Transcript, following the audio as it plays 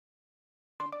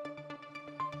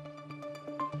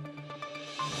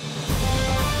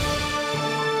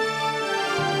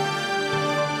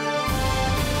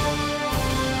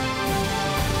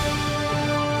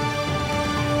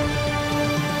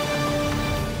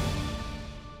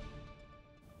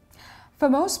For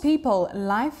most people,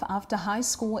 life after high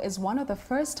school is one of the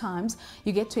first times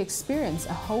you get to experience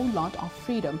a whole lot of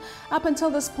freedom. Up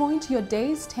until this point, your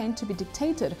days tend to be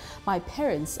dictated by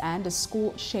parents and a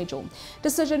school schedule.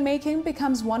 Decision-making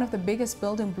becomes one of the biggest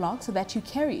building blocks that you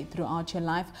carry throughout your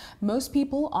life. Most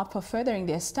people opt for furthering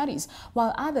their studies,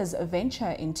 while others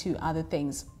venture into other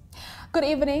things. Good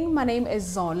evening, my name is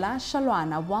Zola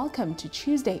Shalwana. Welcome to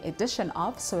Tuesday edition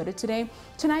of Soweto Today.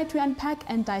 Tonight we unpack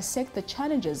and dissect the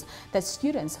challenges that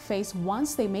students face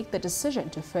once they make the decision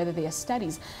to further their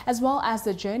studies, as well as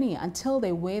the journey until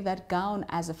they wear that gown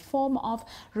as a form of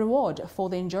reward for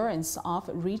the endurance of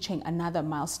reaching another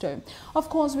milestone. Of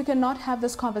course, we cannot have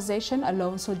this conversation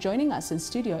alone, so joining us in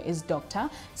studio is Dr.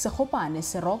 Segopane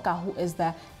Seroka, who is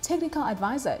the technical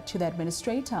advisor to the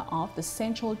administrator of the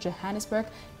Central Johannesburg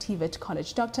TVET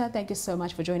College. Doctor, thank you so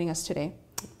much for joining us today.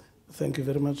 Thank you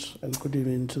very much, and good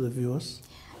evening to the viewers.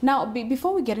 Now,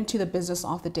 before we get into the business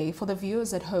of the day, for the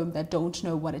viewers at home that don't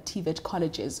know what a TVET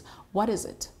College is, what is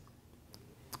it?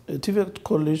 A TVET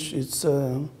College is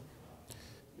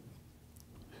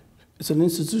it's an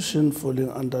institution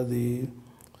falling under the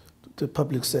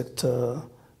public sector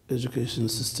education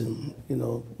system.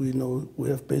 We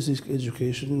have basic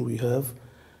education, we have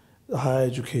higher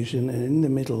education, and in the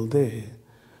middle there,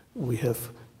 we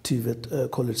have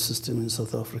TVET college system in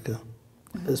South Africa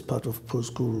as part of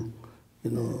post-school,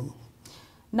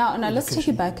 Now let's take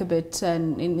it back a bit.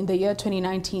 In the year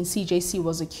 2019, CJC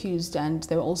was accused and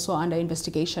they were also under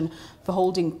investigation for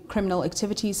holding criminal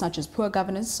activities such as poor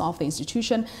governance of the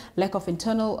institution, lack of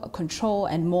internal control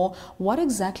and more. What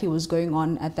exactly was going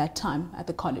on at that time at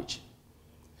the college?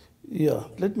 Yeah,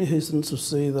 let me hasten to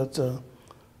say that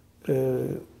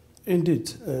indeed,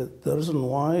 the reason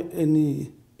why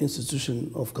any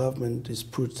institution of government is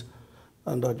put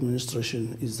under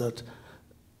administration is that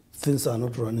things are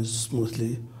not running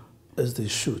smoothly as they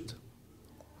should.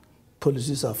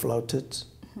 Policies are flouted,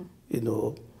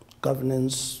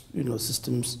 governance,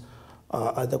 systems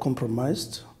are either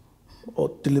compromised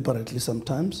or deliberately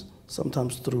sometimes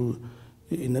through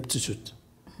ineptitude.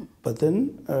 But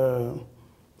then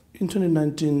in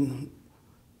 2019,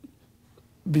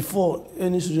 before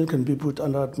any student can be put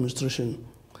under administration,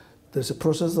 there's a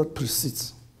process that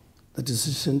precedes the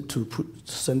decision to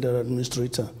send an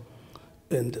administrator.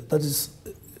 And that is,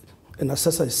 an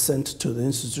assessor is sent to the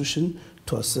institution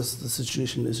to assess the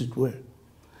situation as it were.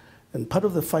 And part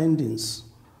of the findings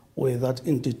were that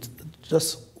indeed,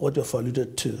 just what you've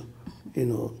alluded to,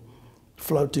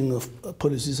 flouting of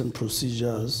policies and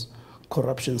procedures,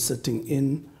 corruption setting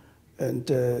in, and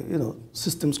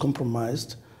systems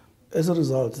compromised. As a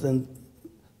result, then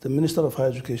the Minister of Higher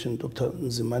Education, Dr.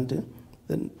 Nzimande,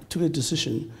 then took a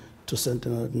decision to send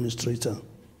an administrator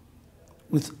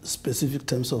with specific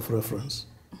terms of reference.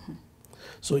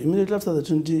 So immediately after the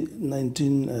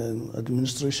 2019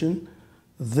 administration,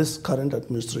 this current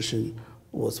administration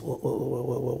was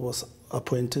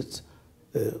appointed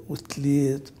with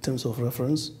clear terms of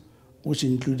reference, which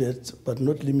included, but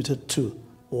not limited to,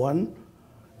 one,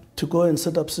 to go and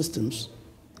set up systems.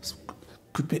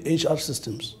 Could be HR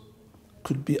systems,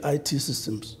 could be IT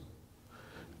systems.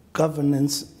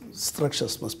 Governance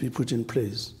structures must be put in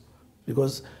place,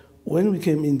 because when we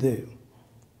came in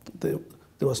there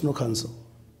was no council.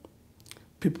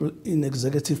 People in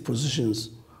executive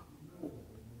positions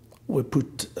were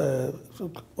put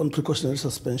on precautionary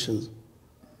suspensions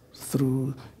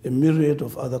through a myriad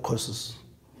of other causes.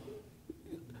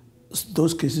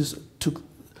 Those cases took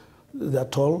their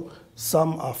toll.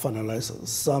 Some are finalized,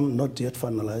 some not yet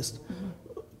finalized,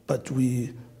 but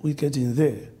we get in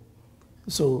there.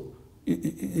 So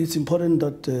it's important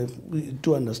that we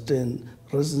do understand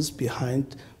reasons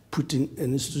behind putting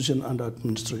an institution under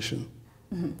administration.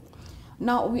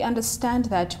 Now, we understand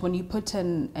that when you put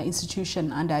an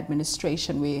institution under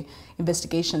administration where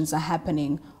investigations are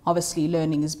happening, obviously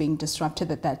learning is being disrupted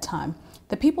at that time.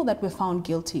 The people that were found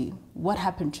guilty, what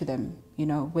happened to them?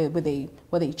 Were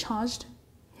they charged?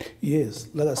 Yes,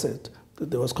 like I said,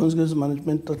 there was consequence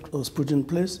management that was put in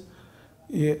place.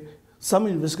 Yeah, some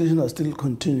investigations are still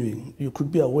continuing. You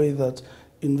could be aware that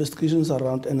investigations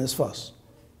around NSFAS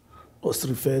was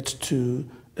referred to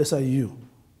SIU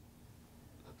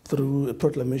through a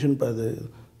proclamation by the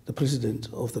president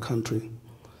of the country.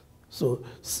 So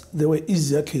there were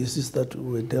easier cases that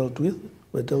were dealt with,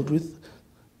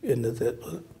 and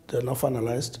they're now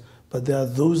finalized. But there are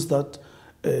those that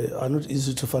are not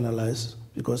easy to finalize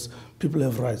because people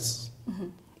have rights.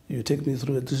 You take me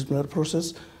through a disciplinary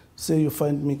process, say you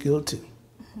find me guilty.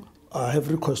 I have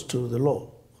recourse to the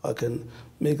law. I can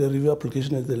make a review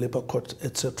application at the labor court,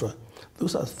 etc.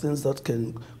 Those are things that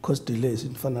can cause delays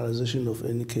in finalization of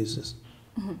any cases.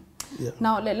 Yeah.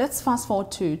 Now, let's fast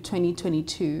forward to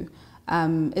 2022.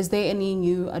 Is there any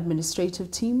new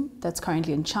administrative team that's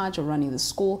currently in charge of running the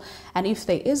school? And if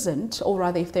there isn't, or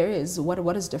rather if there is,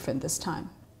 what is different this time?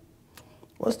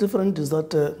 What's different is that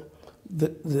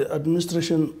the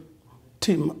administration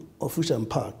team of which I'm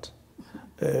part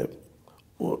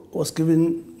was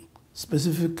given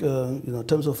specific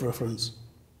terms of reference,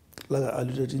 like I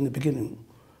alluded in the beginning.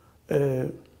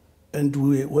 And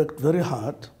we worked very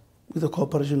hard with the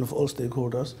cooperation of all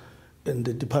stakeholders and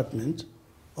the Department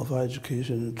of Higher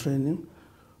Education and Training.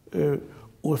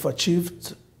 We've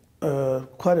achieved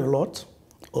quite a lot,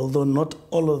 although not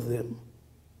all of them.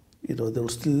 There will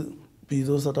still be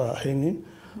those that are hanging.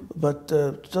 But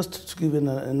just to give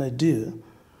an idea,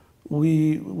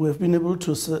 we have been able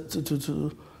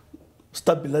to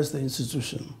stabilize the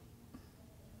institution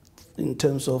in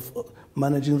terms of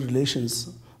managing relations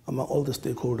among all the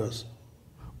stakeholders.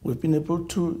 We've been able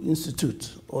to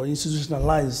institute or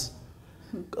institutionalize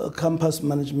campus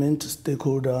management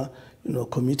stakeholder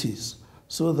committees,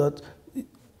 so that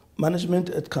management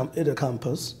at a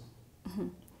campus,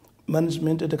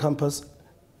 management at the campus,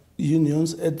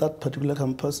 unions at that particular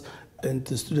campus, and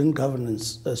the student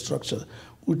governance structure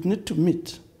would need to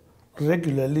meet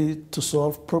regularly to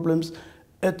solve problems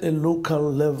at a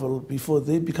local level before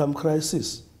they become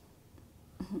crises.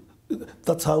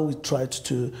 That's how we tried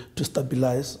to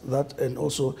stabilize that, and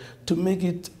also to make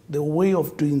it the way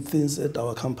of doing things at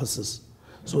our campuses.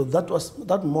 So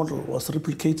that model was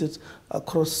replicated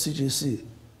across CJC,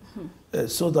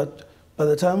 so that by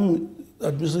the time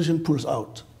administration pulls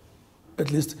out,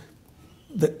 at least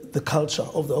the culture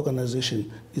of the organization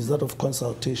is that of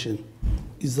consultation,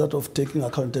 is that of taking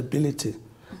accountability,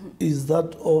 is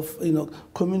that of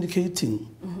communicating,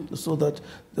 so that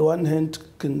the one hand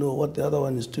can know what the other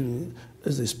one is doing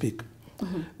as they speak.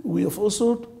 We have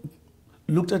also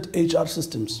looked at HR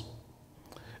systems.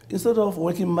 Instead of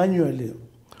working manually,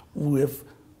 we've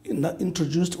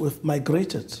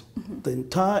migrated the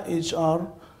entire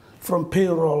HR from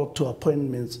payroll to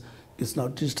appointments is now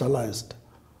digitalized.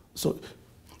 So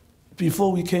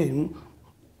before we came,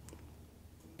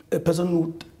 a person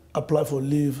would apply for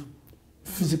leave,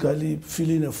 physically fill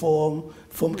in a form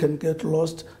can get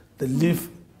lost, the leave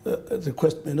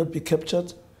request may not be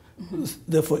captured.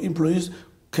 Therefore, employees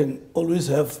can always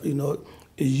have a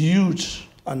huge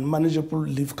unmanageable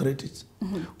leave credit,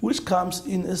 which comes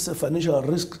in as a financial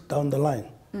risk down the line.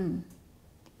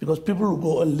 Because people will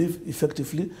go on leave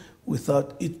effectively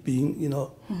without it being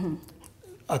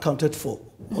accounted for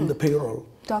on the payroll.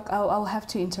 Doc, I'll have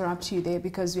to interrupt you there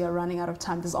because we are running out of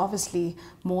time. There's obviously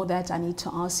more that I need to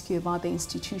ask you about the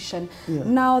institution. Yeah.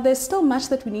 Now, there's still much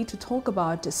that we need to talk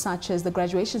about, such as the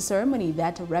graduation ceremony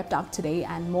that wrapped up today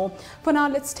and more. For now,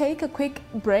 let's take a quick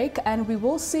break and we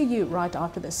will see you right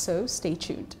after this, so stay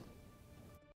tuned.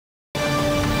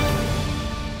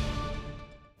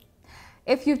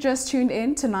 If you've just tuned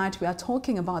in, tonight we are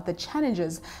talking about the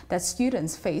challenges that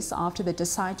students face after they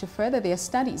decide to further their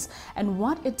studies and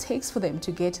what it takes for them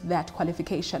to get that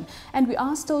qualification. And we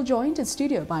are still joined in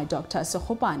studio by Dr.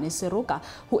 Segopane Seroka,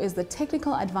 who is the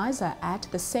technical advisor at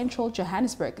the Central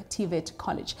Johannesburg TVET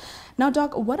College. Now,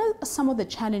 Doc, what are some of the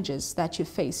challenges that you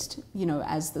faced,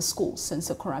 as the school since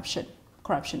the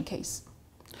corruption case?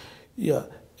 Yeah,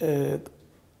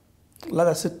 like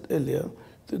I said earlier,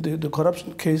 the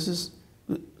corruption cases,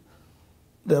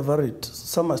 they are varied.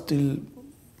 Some are still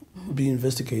being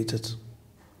investigated,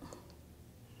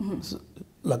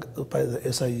 like by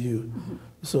the SIU.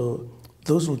 So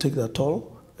those will take their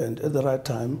toll, and at the right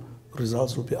time,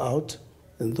 results will be out.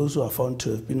 And those who are found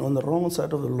to have been on the wrong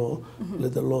side of the law,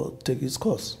 let the law take its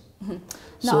course.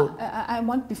 Now,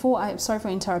 sorry for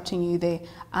interrupting you there.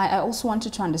 I also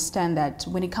wanted to understand that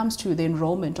when it comes to the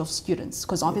enrollment of students,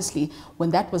 because obviously when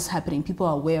that was happening, people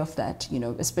are aware of that,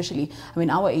 especially,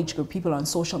 our age group, people are on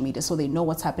social media, so they know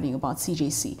what's happening about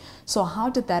CJC. So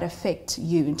how did that affect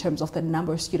you in terms of the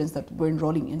number of students that were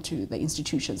enrolling into the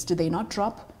institutions? Did they not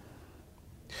drop?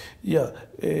 Yeah,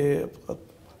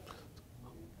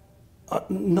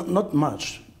 not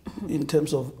much in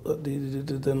terms of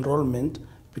the enrollment.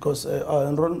 Because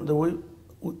the way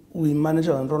we manage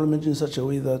our enrollment in such a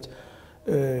way that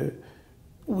they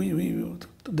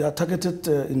are targeted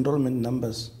enrollment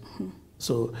numbers.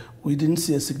 So we didn't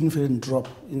see a significant drop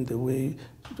in the way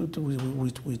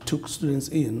we took students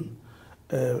in,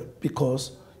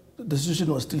 because the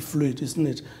situation was still fluid, isn't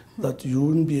it? That you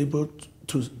wouldn't be able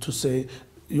to say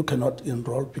you cannot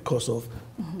enroll because of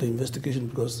the investigation,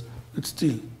 because it's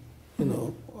still,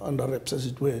 under wraps, as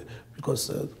it were,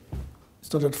 because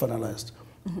it's not yet finalized.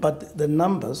 But the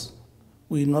numbers,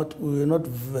 we were not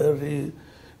very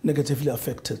negatively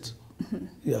affected.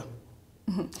 Yeah.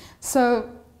 So,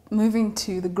 moving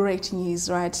to the great news,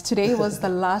 right? Today was the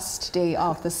last day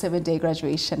of the 7-day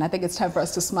graduation. I think it's time for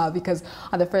us to smile because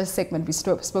on the first segment we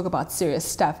spoke about serious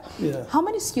stuff. Yeah. How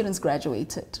many students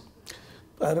graduated?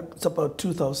 It's about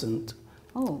 2,000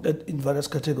 in various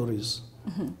categories.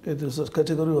 There's a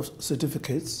category of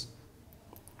certificates,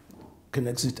 can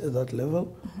exit at that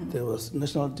level. There was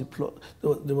national diploma,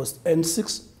 there was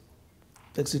N6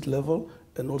 exit level,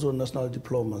 and also national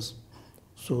diplomas.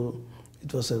 So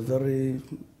it was a very,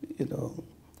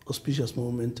 auspicious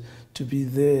moment to be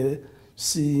there,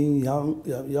 seeing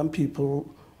young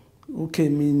people who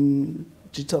came in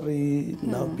jittery,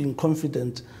 now being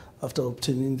confident after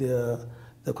obtaining their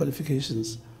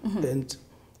qualifications, and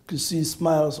to see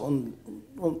smiles from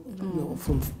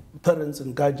parents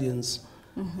and guardians,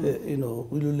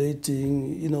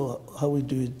 relating, how we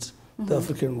do it the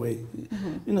African way.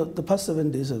 The past 7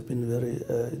 days have been very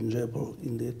enjoyable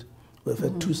indeed. We've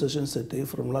had 2 sessions a day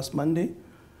from last Monday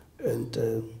and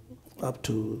up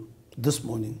to this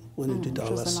morning when we did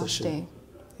our last session. Day.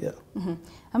 Yeah.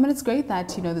 I mean, it's great that,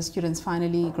 the students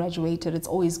finally graduated. It's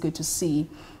always good to see,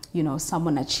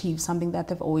 someone achieve something that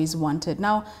they've always wanted.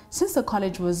 Now, since the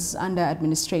college was under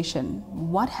administration,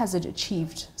 what has it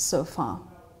achieved so far?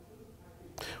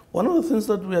 One of the things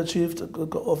that we achieved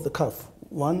off the cuff,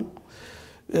 one,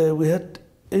 we had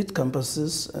 8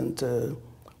 campuses and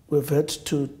we've had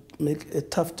to make a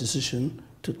tough decision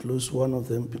to close one of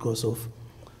them because of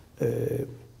the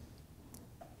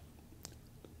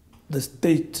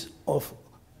state of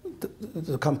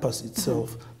the campus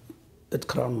itself at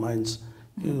Crown Mines.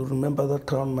 You remember that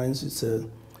Crown Mines,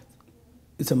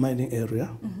 it's a mining area.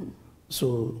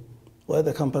 So why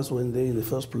the campus went there in the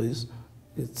first place,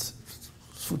 it's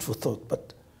food for thought.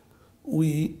 But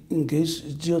we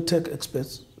engaged geotech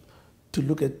experts to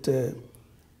look at the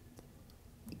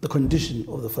condition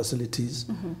of the facilities,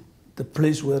 the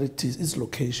place where it is, its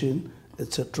location,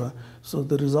 etc. So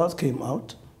the results came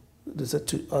out. They said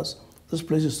to us, this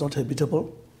place is not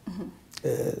habitable.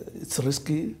 It's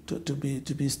risky to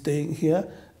be staying here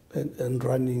and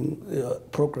running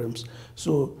programs.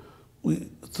 So we,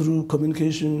 through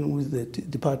communication with the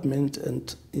department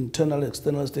and internal,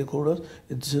 external stakeholders,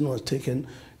 a decision was taken.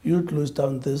 You close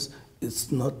down this,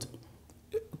 it's not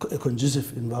a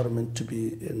conducive environment to be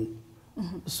in.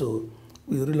 So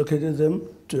we relocated them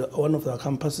to one of our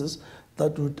campuses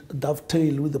that would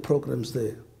dovetail with the programs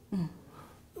there.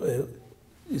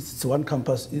 It's one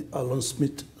campus along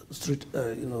Smith Street,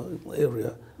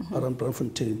 area around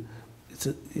Bloemfontein.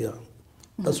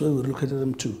 That's where we relocated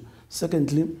them to.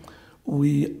 Secondly,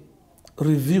 we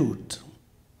reviewed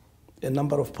a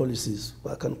number of policies.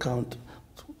 I can count,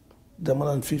 there are more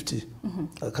than 50.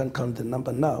 I can't count the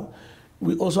number now.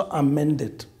 We also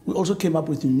amended. We also came up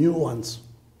with new ones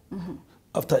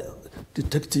after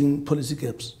detecting policy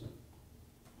gaps.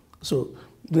 So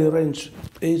they range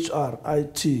HR,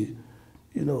 IT,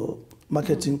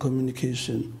 marketing,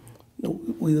 communication.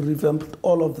 We revamped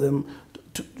all of them.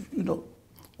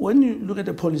 When you look at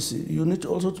a policy, you need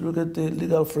also to look at the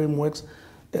legal frameworks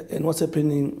and what's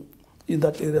happening in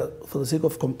that area for the sake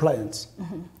of compliance.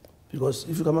 Because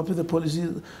if you come up with a policy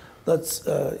that's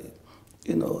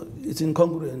it's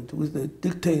incongruent with the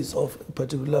dictates of a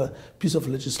particular piece of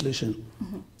legislation,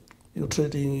 you're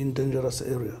trading in dangerous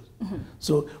areas.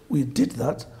 So we did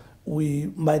that.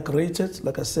 We migrated,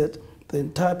 like I said, the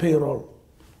entire payroll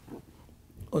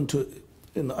onto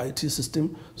an IT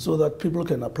system so that people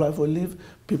can apply for leave,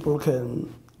 people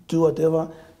can do whatever,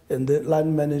 and the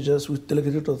line managers with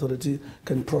delegated authority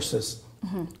can process.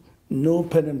 No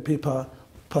pen and paper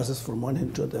passes from one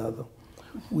hand to the other.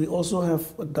 We also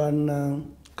have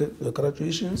done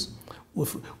graduations.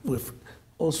 We've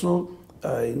also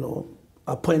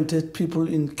appointed people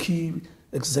in key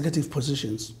executive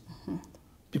positions.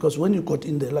 Because when you got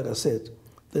in there, like I said,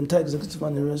 the entire executive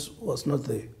management was not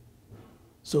there.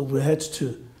 So we had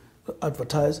to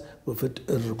advertise, we had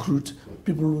to recruit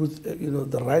people with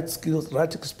the right skills,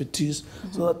 right expertise,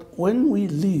 so that when we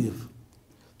leave,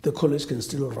 the college can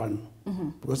still run.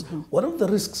 Because one of the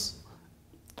risks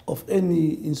of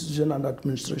any institution and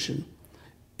administration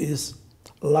is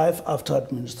life after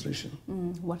administration.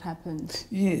 What happened?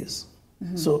 Yes.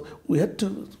 So we had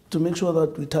to make sure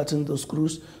that we tighten those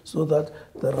screws so that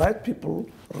the right people,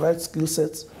 right skill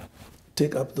sets,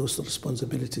 take up those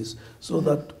responsibilities so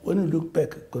that when we look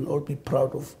back, we can all be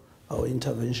proud of our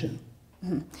intervention.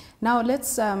 Now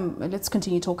let's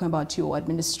continue talking about your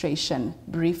administration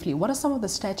briefly. What are some of the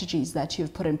strategies that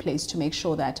you've put in place to make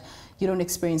sure that you don't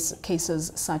experience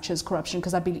cases such as corruption?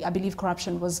 Because I believe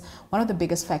corruption was one of the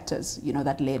biggest factors,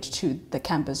 that led to the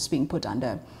campus being put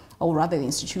under or rather the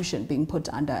institution being put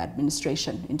under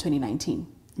administration in 2019?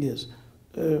 Yes.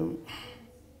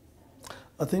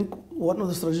 I think one of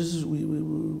the strategies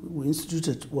we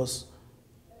instituted was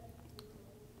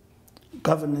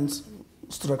governance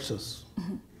structures,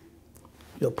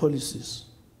 your policies,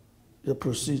 your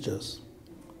procedures,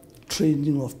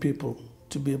 training of people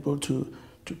to be able to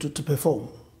perform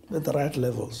at the right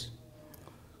levels.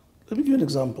 Let me give you an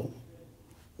example.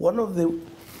 One of the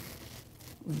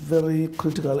very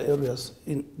critical areas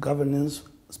in governance,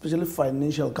 especially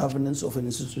financial governance of an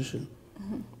institution,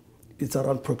 is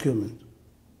around procurement.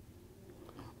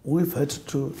 We've had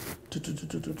to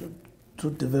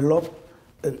develop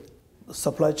a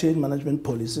supply chain management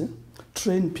policy,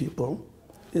 train people,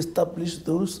 establish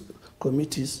those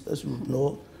committees. As you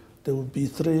know, there will be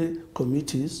 3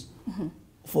 committees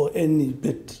for any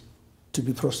bid to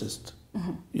be processed.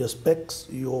 Your specs,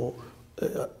 your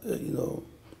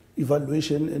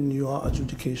evaluation, and your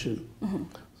adjudication.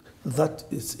 That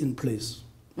is in place.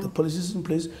 The policy is in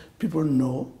place. People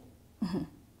know.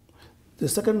 The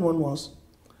second one was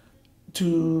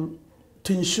to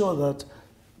ensure that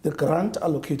the grant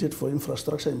allocated for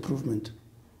infrastructure improvement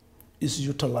is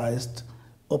utilized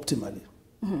optimally.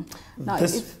 Now,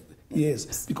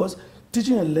 yes, because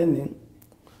teaching and learning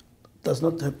does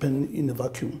not happen in a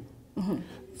vacuum.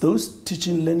 Those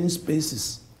teaching and learning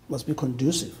spaces must be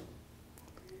conducive.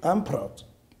 I'm proud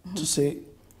to say,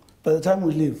 by the time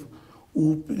we leave,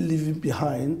 we'll be leaving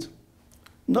behind,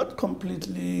 not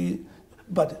completely,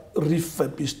 but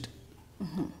refurbished.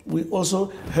 We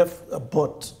also have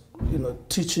bought,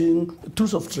 teaching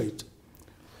tools of trade.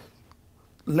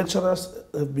 Lecturers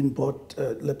have been bought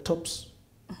laptops,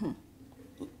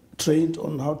 trained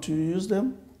on how to use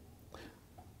them,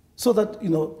 so that,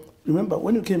 remember,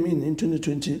 when you came in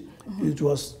 2020, it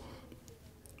was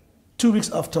 2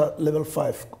 weeks after level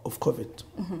 5 of COVID,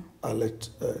 alert,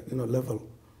 level.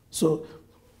 So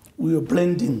we were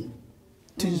blending,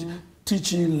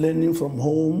 teaching, learning from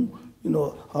home,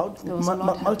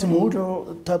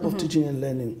 multimodal type of teaching and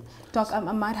learning. Doc, I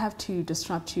might have to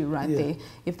disrupt you there.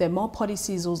 If there are more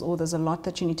policies or there's a lot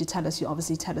that you need to tell us, you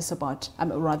obviously tell us about,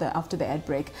 rather after the ad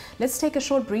break. Let's take a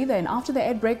short breather, and after the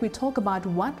ad break, we talk about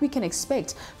what we can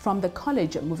expect from the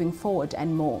college moving forward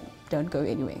and more. Don't go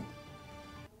anywhere.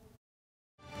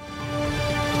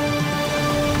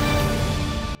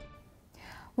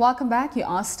 Welcome back. You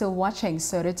are still watching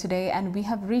Soweto Today, and we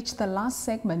have reached the last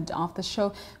segment of the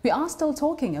show. We are still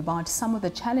talking about some of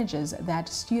the challenges that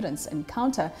students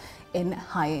encounter in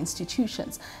higher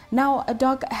institutions. Now,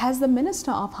 Doc, has the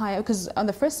Minister of Higher, because on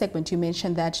the first segment you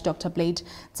mentioned that Dr. Blade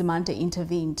Nzimande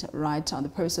intervened on the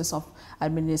process of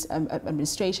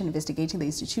administration investigating the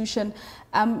institution.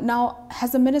 Now,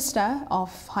 has the Minister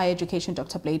of Higher Education,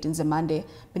 Dr. Blade Nzimande,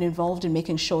 been involved in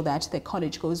making sure that the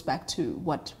college goes back to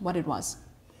what it was?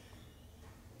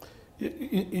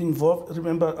 Involved,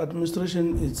 remember,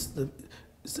 administration is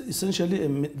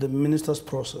essentially the minister's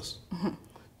process,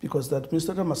 because the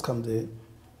administrator must come there,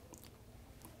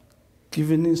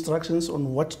 giving instructions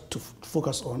on what to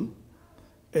focus on,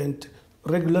 and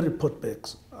regular report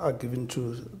backs are given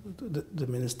to the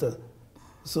minister,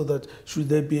 so that should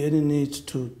there be any need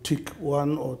to tick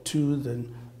 1 or 2,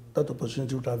 then that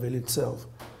opportunity would avail itself.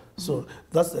 So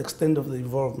that's the extent of the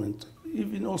involvement.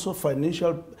 Even also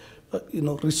financial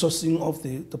resourcing of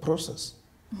the process.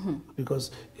 Because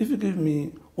if you give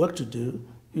me work to do,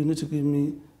 you need to give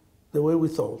me the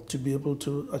wherewithal to be able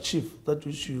to achieve that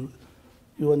which you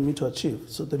want me to achieve.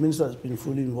 So the minister has been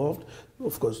fully involved.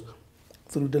 Of course,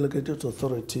 through delegated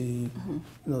authority,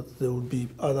 there will be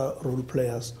other role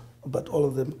players, but all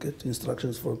of them get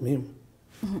instructions from him.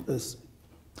 Yes.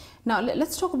 Now,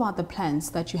 let's talk about the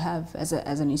plans that you have as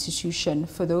an institution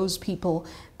for those people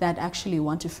that actually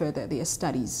want to further their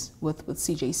studies with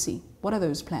CJC. What are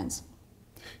those plans?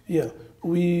 Yeah,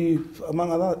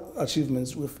 among other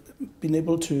achievements, we've been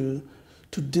able to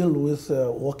deal with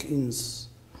walk-ins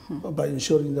by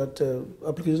ensuring that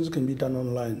applications can be done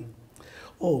online.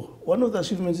 One of the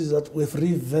achievements is that we've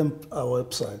revamped our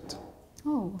website.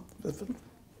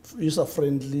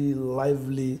 User-friendly,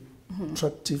 lively,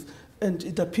 attractive, and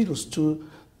it appeals to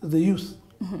the youth.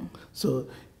 So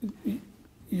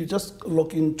you just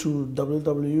log into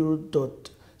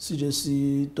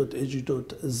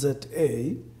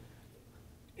www.cjc.edu.za.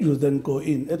 You then go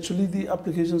in. Actually, the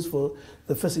applications for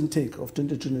the first intake of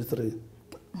 2023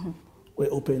 were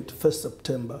opened 1st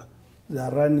September. They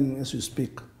are running as we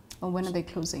speak. When are they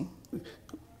closing?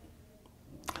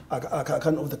 I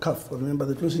can't off the cuff remember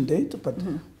the closing date, but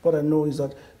what I know is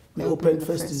that we opened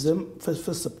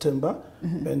 1st September,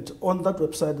 and on that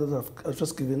website that I've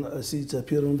just given, I see it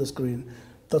appear on the screen.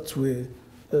 That's where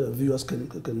viewers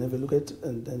can have a look at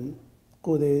and then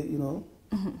go there, you know.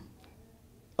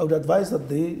 I would advise that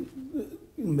they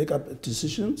make up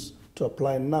decisions to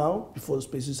apply now before the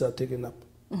spaces are taken up.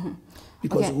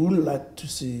 Because we wouldn't like to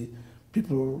see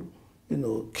people, you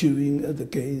know, queuing at the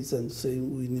gates and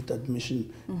saying we need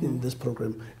admission in this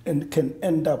program, and can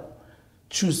end up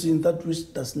choosing that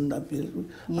which doesn't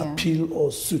appeal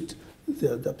or suit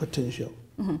their potential.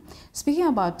 Speaking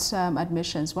about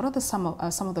admissions, what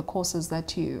are some of the courses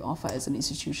that you offer as an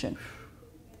institution?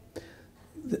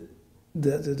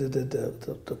 They're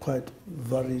quite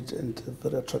varied and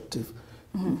very attractive.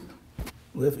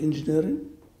 We have engineering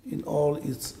in all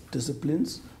its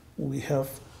disciplines. We have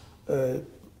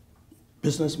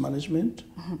business management.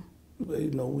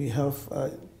 You know, we have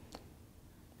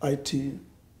IT.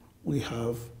 We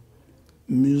have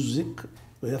music.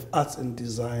 We have arts and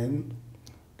design.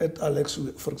 At Alex,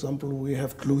 for example, we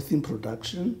have clothing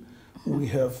production. We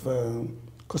have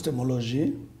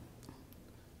cosmetology.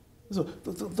 So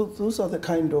those are the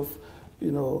kind of,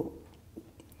 you know,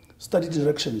 study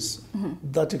directions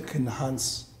that can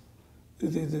enhance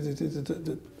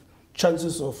the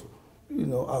chances of, you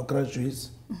know, our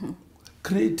graduates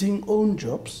creating own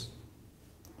jobs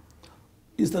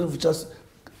instead of just,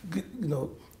 you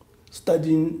know,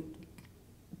 studying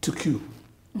to queue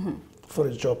for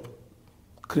a job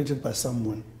created by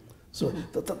someone. So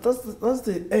that's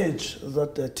the edge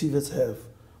that TVETs have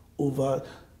over,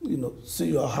 you know, say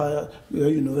your higher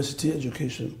university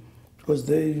education, because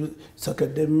it's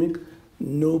academic,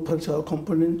 no practical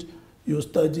component. You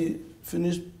study,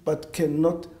 finish, but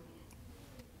cannot,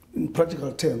 in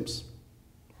practical terms,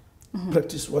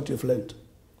 practice what you've learned.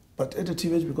 But at the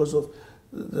TVET, because of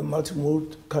the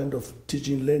multimode kind of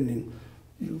teaching learning,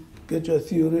 you get your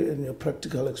theory and your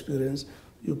practical experience,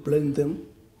 you blend them,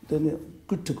 then you're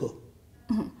good to go.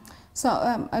 So,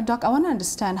 Doc, I want to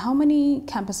understand, how many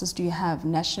campuses do you have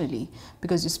nationally?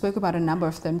 Because you spoke about a number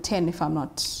of them, 10 if I'm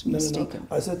not mistaken.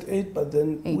 No. I said 8, but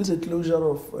then 8. With the closure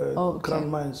of Crown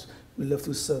Mines, we left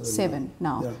with 7. 7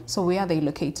 now. Yeah. So where are they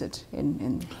located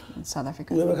in South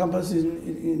Africa? We have a campus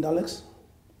in Alex.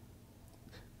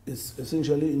 It's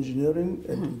essentially engineering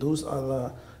and those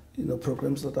other, you know,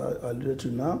 programs that I alluded to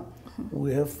now.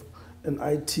 We have an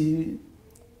IT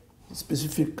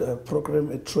specific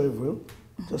program at Treville,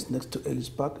 just next to Ellis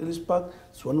Park. Ellis Park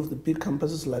is one of the big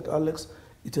campuses like Alex.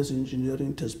 It has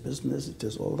engineering, it has business, it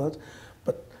has all that.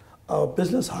 But our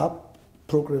business hub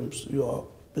programs, your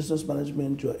business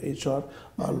management, your HR,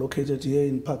 are located here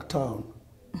in Parktown.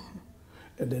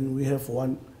 And then we have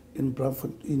one in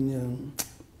Bradford, in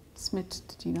Smith,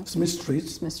 do you know? Smith Street.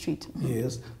 Smith Street.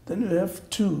 Yes. Then we have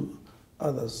 2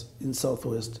 others in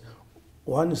Southwest.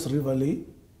 One is Rivali.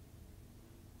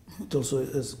 It also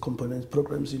has components,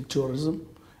 programs in tourism,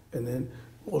 and then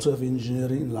also have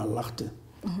engineering in Lalagte.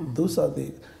 Those are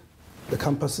the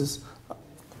campuses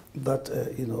that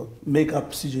you know, make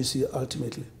up CJC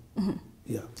ultimately.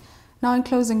 Yeah. Now, in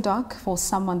closing, Doc, for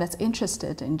someone that's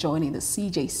interested in joining the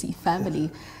CJC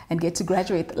family and get to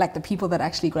graduate, like the people that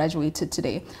actually graduated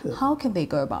today, how can they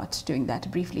go about doing that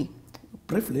briefly?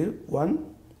 Briefly,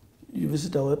 one, you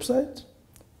visit our website,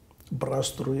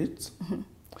 browse through it,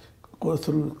 go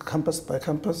through campus by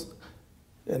campus,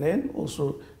 and then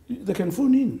also they can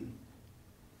phone in.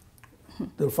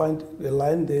 They'll find a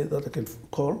line there that they can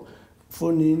call,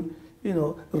 phone in, you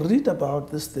know, read about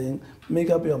this thing,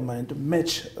 make up your mind,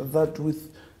 match that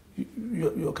with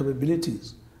your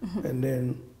capabilities, and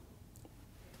then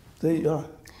there you are.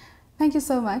 Thank you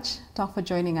so much, Doc, for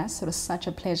joining us. It was such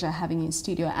a pleasure having you in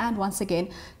studio. And once again,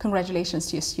 congratulations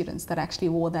to your students that actually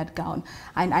wore that gown.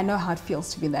 I know how it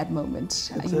feels to be in that moment.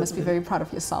 Exactly. You must be very proud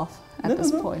of yourself at this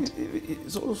point.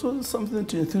 It's also something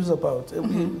to enthuse about.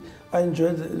 I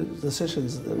enjoyed the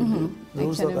sessions,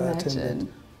 those that I attended.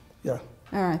 Yeah.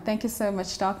 All right, thank you so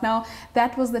much, Doc. Now,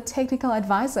 that was the technical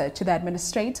advisor to the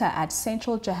administrator at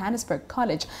Central Johannesburg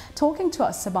College, talking to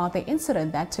us about the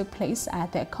incident that took place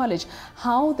at their college,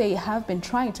 how they have been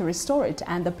trying to restore it,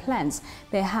 and the plans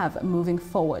they have moving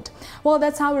forward. Well,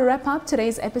 that's how we wrap up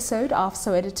today's episode of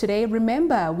Soweto Today.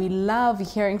 Remember, we love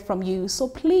hearing from you, so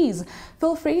please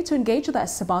feel free to engage with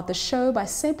us about the show by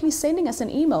simply sending us an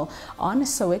email on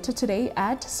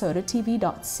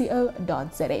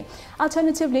sowetotday@sowetotv.co.za.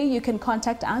 Alternatively, you can contact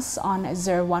us on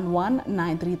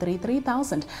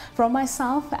 011-933-3000. From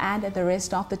myself and the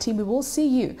rest of the team, we will see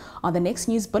you on the next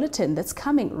news bulletin that's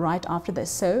coming right after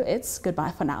this. So it's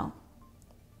goodbye for now.